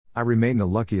I remain the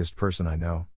luckiest person I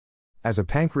know. As a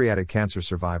pancreatic cancer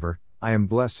survivor, I am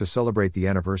blessed to celebrate the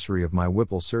anniversary of my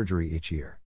Whipple surgery each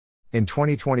year. In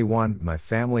 2021, my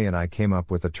family and I came up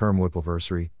with the term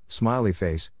Whippleversary, smiley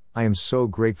face. I am so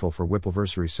grateful for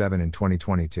Whippleversary 7 in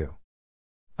 2022.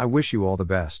 I wish you all the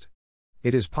best.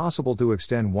 It is possible to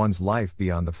extend one's life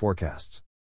beyond the forecasts.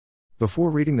 Before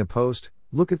reading the post,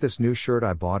 look at this new shirt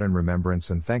I bought in remembrance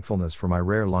and thankfulness for my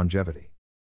rare longevity.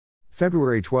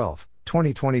 February 12,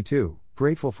 2022,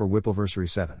 grateful for Whippleversary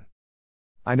 7.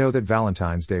 I know that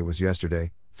Valentine's Day was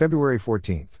yesterday, February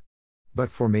 14th. But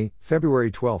for me, February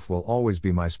 12th will always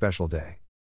be my special day.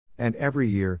 And every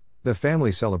year, the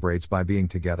family celebrates by being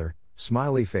together,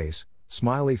 smiley face,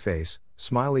 smiley face,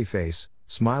 smiley face,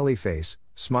 smiley face,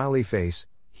 smiley face,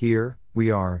 here, we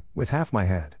are, with half my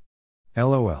head.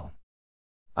 LOL.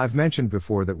 I've mentioned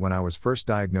before that when I was first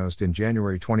diagnosed in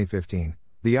January 2015,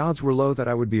 the odds were low that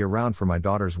I would be around for my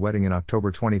daughter's wedding in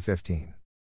October 2015.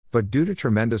 But due to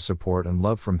tremendous support and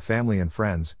love from family and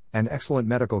friends, and excellent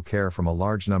medical care from a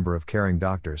large number of caring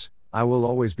doctors, I will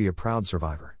always be a proud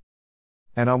survivor.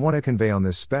 And I want to convey on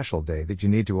this special day that you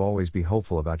need to always be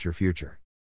hopeful about your future.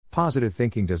 Positive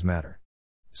thinking does matter.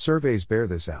 Surveys bear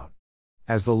this out.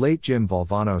 As the late Jim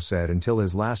Valvano said until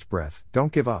his last breath,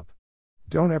 don't give up.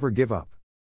 Don't ever give up.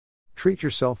 Treat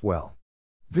yourself well.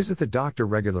 Visit the doctor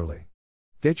regularly.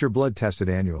 Get your blood tested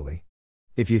annually.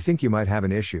 If you think you might have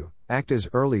an issue, act as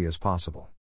early as possible.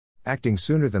 Acting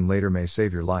sooner than later may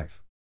save your life.